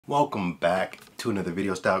Welcome back to another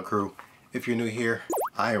video style crew. If you're new here,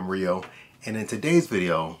 I am Rio, and in today's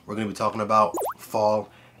video we're going to be talking about fall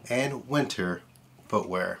and winter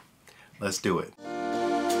footwear. Let's do it.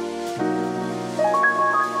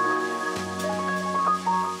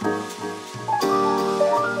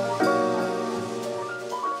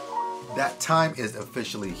 That time is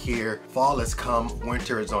officially here. Fall has come,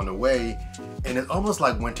 winter is on the way, and it's almost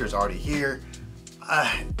like winter's already here.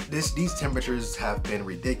 These temperatures have been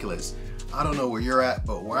ridiculous. I don't know where you're at,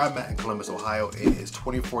 but where I'm at in Columbus, Ohio, it is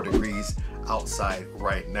 24 degrees outside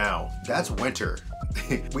right now. That's winter.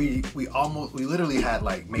 we literally had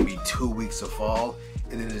like maybe 2 weeks of fall,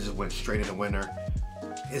 and then it just went straight into winter.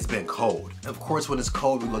 It's been cold. Of course, when it's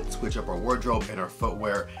cold, we look to switch up our wardrobe and our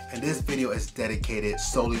footwear, and this video is dedicated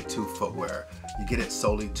solely to footwear. You get it?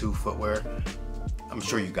 Solely to footwear? I'm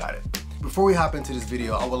sure you got it. Before we hop into this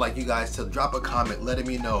video, I would like you guys to drop a comment letting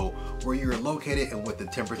me know where you're located and what the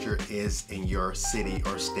temperature is in your city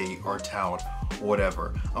or state or town or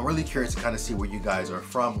whatever. I'm really curious to kind of see where you guys are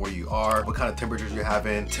from, where you are, what kind of temperatures you're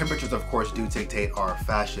having. Temperatures, of course, do dictate our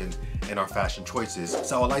fashion and our fashion choices.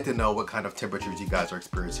 So I would like to know what kind of temperatures you guys are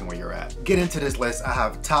experiencing where you're at. Get into this list. I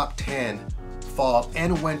have top 10 fall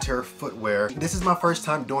and winter footwear. This is my first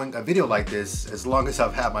time doing a video like this. As long as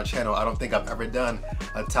I've had my channel, I don't think I've ever done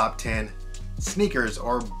a top 10 sneakers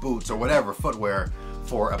or boots or whatever footwear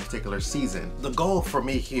for a particular season. The goal for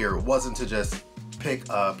me here wasn't to just pick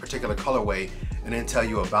a particular colorway and then tell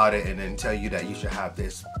you about it and then tell you that you should have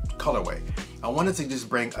this colorway. I wanted to just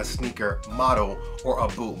bring a sneaker model or a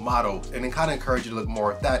boot model and then kind of encourage you to look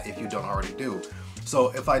more at that if you don't already do. So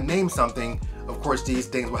if I name something, of course these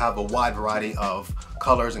things will have a wide variety of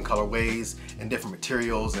colors and colorways and different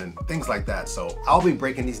materials and things like that. So I'll be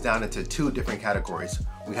breaking these down into two different categories.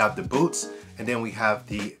 We have the boots and then we have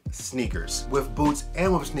the sneakers. With boots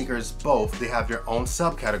and with sneakers both, they have their own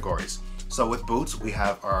subcategories. So with boots, we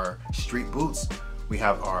have our street boots, we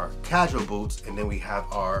have our casual boots, and then we have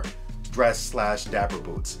our dress/dapper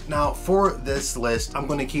boots. Now for this list, I'm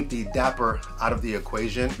going to keep the dapper out of the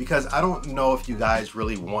equation because I don't know if you guys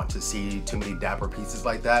really want to see too many dapper pieces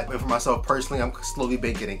like that. But for myself personally, I'm slowly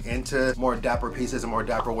been getting into more dapper pieces and more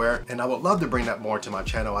dapper wear, and I would love to bring that more to my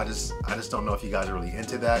channel. I just don't know if you guys are really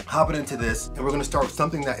into that. Hopping into this, and we're going to start with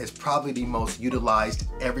something that is probably the most utilized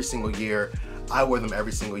every single year. I wear them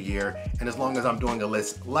every single year, and as long as I'm doing a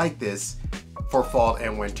list like this for fall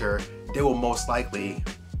and winter, they will most likely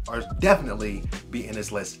or definitely be in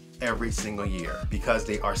this list every single year because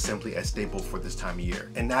they are simply a staple for this time of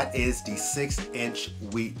year. And that is the 6-inch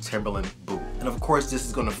wheat Timberland boot. And of course, this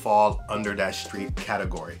is going to fall under that street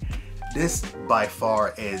category. This by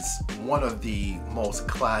far is one of the most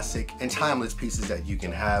classic and timeless pieces that you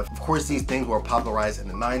can have. Of course, these things were popularized in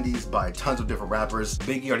the 90s by tons of different rappers.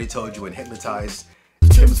 Biggie already told you in Hypnotized.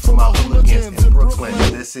 Timbs for my hooligans in Brooklyn.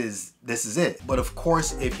 This is it. But of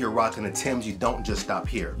course, if you're rocking the Timbs, you don't just stop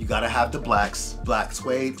here. You gotta have the blacks, black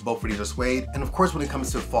suede, both of these are suede. And of course, when it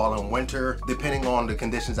comes to fall and winter, depending on the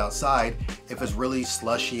conditions outside, if it's really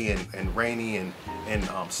slushy and rainy and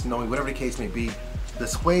snowy, whatever the case may be, the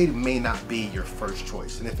suede may not be your first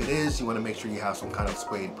choice. And if it is, you wanna make sure you have some kind of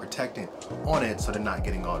suede protectant on it so they're not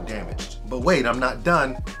getting all damaged. But wait, I'm not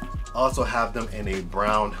done. I also have them in a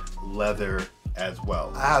brown leather as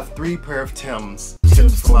well. I have 3 pair of Timbs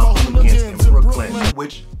for my hooligans in Brooklyn,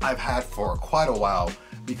 which I've had for quite a while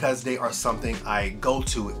because they are something I go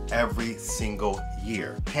to every single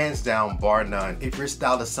year. Hands down, bar none. If your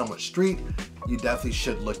style is somewhat street, you definitely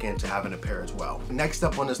should look into having a pair as well. Next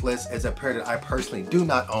up on this list is a pair that I personally do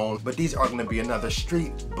not own, but these are going to be another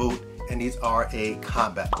street boot, and these are a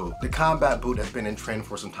combat boot. The combat boot has been in trend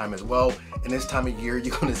for some time as well, and this time of year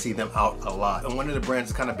you're going to see them out a lot. And one of the brands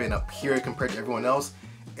that's kind of been up here compared to everyone else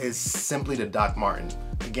is simply the Doc Martin.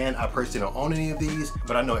 Again, I personally don't own any of these,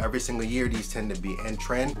 but I know every single year these tend to be in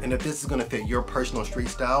trend. And if this is going to fit your personal street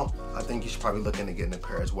style, I think you should probably look into getting a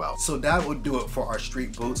pair as well. So that would do it for our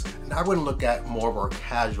street boots. Now we're going to look at more of our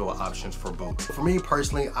casual options for boots. For me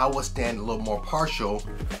personally, I will stand a little more partial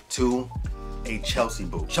to a Chelsea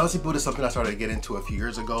boot. Chelsea boot is something I started to get into a few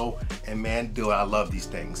years ago, and man, do I love these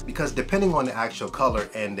things because depending on the actual color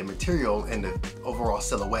and the material and the overall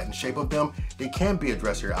silhouette and shape of them, they can be a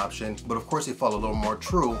dressier option, but of course they fall a little more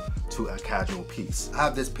true to a casual piece. I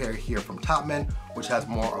have this pair here from Topman, which has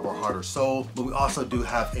more of a harder sole, but we also do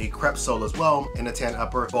have a crepe sole as well and a tan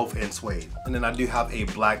upper, both in suede. And then I do have a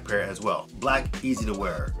black pair as well. Black, easy to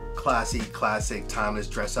wear. Classy, classic, timeless,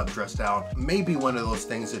 dress up, dress down. Maybe one of those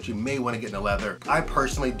things that you may want to get in the leather. I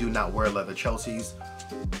personally do not wear leather Chelseas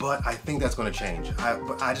but I think that's gonna change.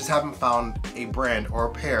 I just haven't found a brand or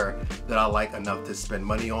a pair that I like enough to spend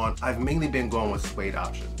money on. I've mainly been going with suede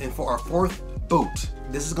options. And for our fourth boot,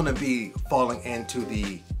 this is gonna be falling into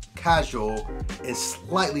the casual and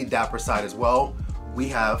slightly dapper side as well. We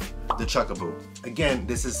have the Chukka boot. Again,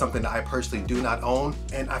 this is something that I personally do not own,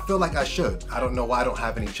 and I feel like I should. I don't know why I don't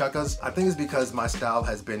have any Chukkas. I think it's because my style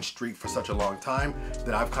has been street for such a long time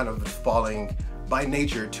that I've kind of been falling by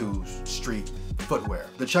nature to street footwear.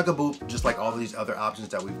 The Chukka boot, just like all of these other options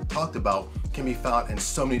that we've talked about, can be found in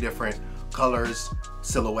so many different colors,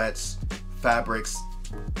 silhouettes, fabrics.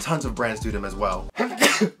 Tons of brands do them as well.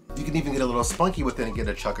 You can even get a little spunky with it and get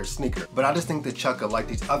a Chukka sneaker. But I just think the Chukka, like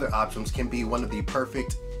these other options, can be one of the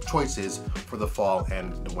perfect choices for the fall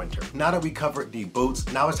and the winter. Now that we covered the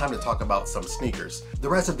boots, now it's time to talk about some sneakers. The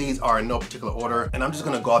rest of these are in no particular order, and I'm just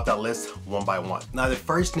gonna go off that list one by one. Now the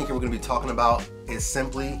first sneaker we're gonna be talking about is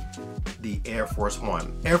simply the Air Force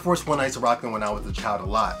One. Air Force One I used to rock them when I was a child a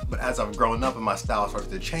lot, but as I've grown up and my style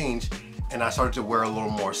started to change, and I started to wear a little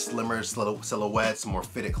more slimmer silhouettes, more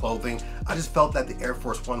fitted clothing, I just felt that the Air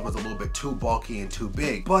Force One was a little bit too bulky and too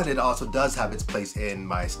big, but it also does have its place in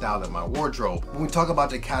my style and my wardrobe. When we talk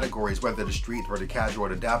about the categories, whether the street or the casual or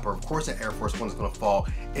the dapper, of course the Air Force One is gonna fall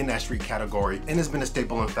in that street category, and it's been a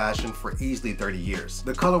staple in fashion for easily 30 years.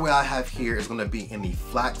 The colorway I have here is gonna be in the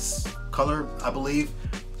flax color, I believe.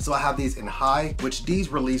 So I have these in high, which these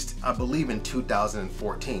released, I believe, in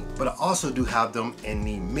 2014. But I also do have them in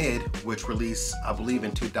the mid, which released, I believe, in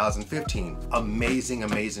 2015. Amazing,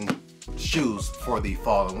 amazing shoes for the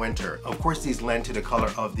fall and winter. Of course, these lend to the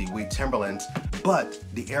color of the wheat Timberlands, but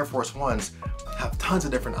the Air Force Ones have tons of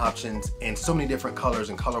different options and so many different colors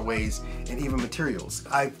and colorways and even materials.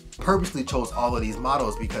 I purposely chose all of these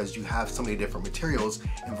models because you have so many different materials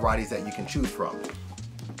and varieties that you can choose from.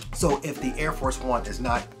 So if the Air Force One is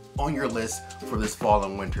not on your list for this fall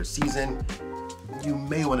and winter season, you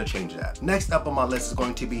may want to change that. Next up on my list is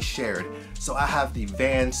going to be shared. So I have the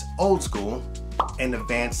Vans Old School and the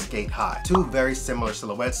Vans Skate High. Two very similar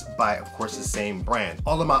silhouettes by, of course, the same brand.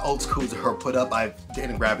 All of my Old Schools are put up. I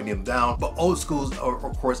didn't grab any of them down, but Old Schools,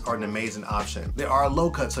 of course, are an amazing option. They are low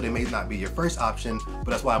cut, so they may not be your first option, but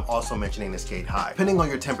that's why I'm also mentioning the Skate High. Depending on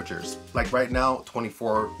your temperatures, like right now,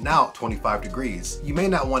 24, now 25 degrees, you may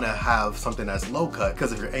not want to have something that's low cut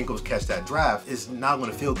because if your ankles catch that draft, it's not going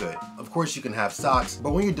to feel good. Of course, you can have socks,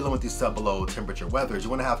 but when you're dealing with these sub-below temperature weathers, you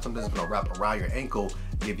want to have something that's going to wrap around your ankle,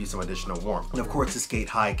 give you some additional warmth. And of course, the Skate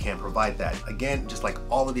High can provide that. Again, just like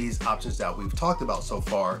all of these options that we've talked about so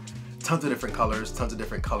far, tons of different colors, tons of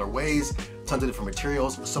different colorways, tons of different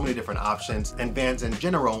materials, so many different options, and Vans in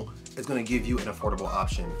general is going to give you an affordable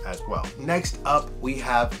option as well. Next up, we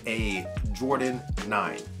have a Jordan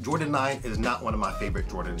 9. Jordan 9 is not one of my favorite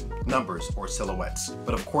Jordan numbers or silhouettes,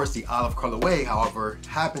 but of course the olive colorway, however,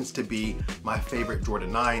 happens to be my favorite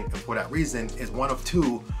Jordan 9, and for that reason is one of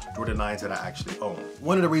two Jordan 9s that I actually own.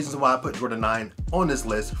 One of the reasons why I put Jordan 9 on this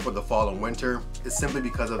list for the fall and winter is simply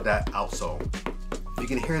because of that outsole. You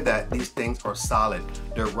can hear that these things are solid,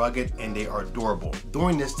 they're rugged, and they are durable.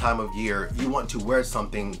 During this time of year, you want to wear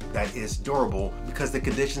something that is durable because the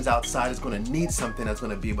conditions outside is going to need something that's going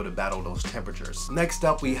to be able to battle those temperatures. Next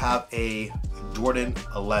up, we have a Jordan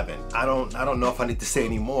 11. I don't know if I need to say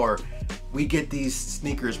any more. We get these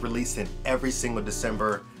sneakers released in every single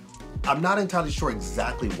December. I'm not entirely sure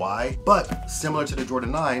exactly why, but similar to the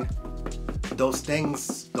Jordan 9, those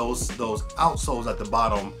things, those outsoles at the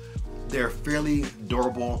bottom, they're fairly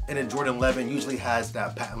durable, and a Jordan 11 usually has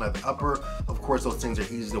that patent leather upper. Of course, those things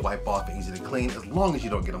are easy to wipe off and easy to clean as long as you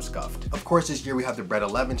don't get them scuffed. Of course, this year we have the Bread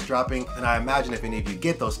 11s dropping, and I imagine if any of you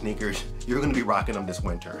get those sneakers, you're gonna be rocking them this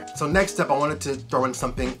winter. So next up, I wanted to throw in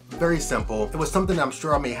something very simple. It was something I'm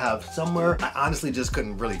sure I may have somewhere. I honestly just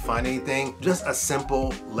couldn't really find anything. Just a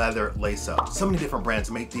simple leather lace-up. So many different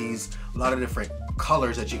brands make these, a lot of different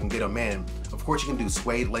colors that you can get them in. Of course, you can do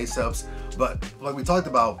suede lace-ups, but like we talked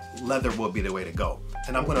about, leather will be the way to go.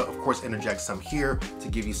 And I'm gonna, of course, interject some here to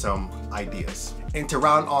give you some ideas. And to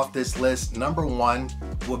round off this list, number one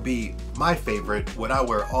would be my favorite, what I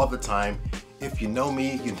wear all the time. If you know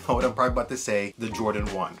me, you know what I'm probably about to say, the Jordan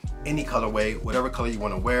 1. Any colorway, whatever color you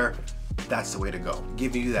wanna wear, that's the way to go.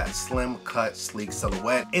 Giving you that slim cut, sleek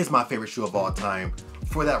silhouette is my favorite shoe of all time.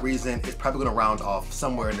 For that reason, it's probably gonna round off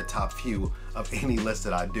somewhere in the top few of any list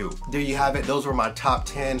that I do. There you have it. Those were my top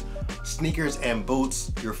 10 sneakers and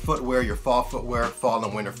boots, your footwear, your fall footwear, fall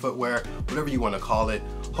and winter footwear, whatever you want to call it.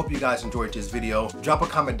 Hope you guys enjoyed this video. Drop a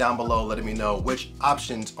comment down below letting me know which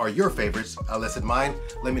options are your favorites. I listed mine.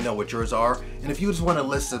 Let me know what yours are. And if you just want to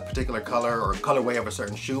list a particular color or colorway of a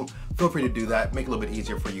certain shoe, feel free to do that. Make it a little bit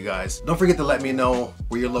easier for you guys. Don't forget to let me know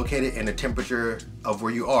where you're located and the temperature of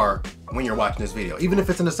where you are when you're watching this video. Even if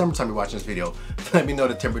it's in the summertime you're watching this video, let me know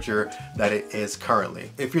the temperature that it is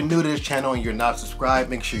currently. If you're new to this channel and you're not subscribed,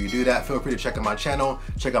 make sure you do that. Feel free to check out my channel,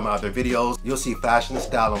 check out my other videos. You'll see fashion,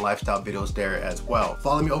 style, and lifestyle videos there as well.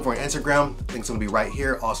 Follow me over on Instagram. Links will be right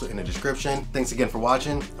here, also in the description. Thanks again for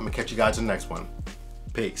watching. I'm gonna catch you guys in the next one.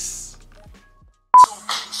 Peace.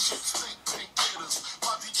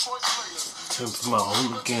 Tim for my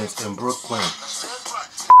hooligans in Brooklyn.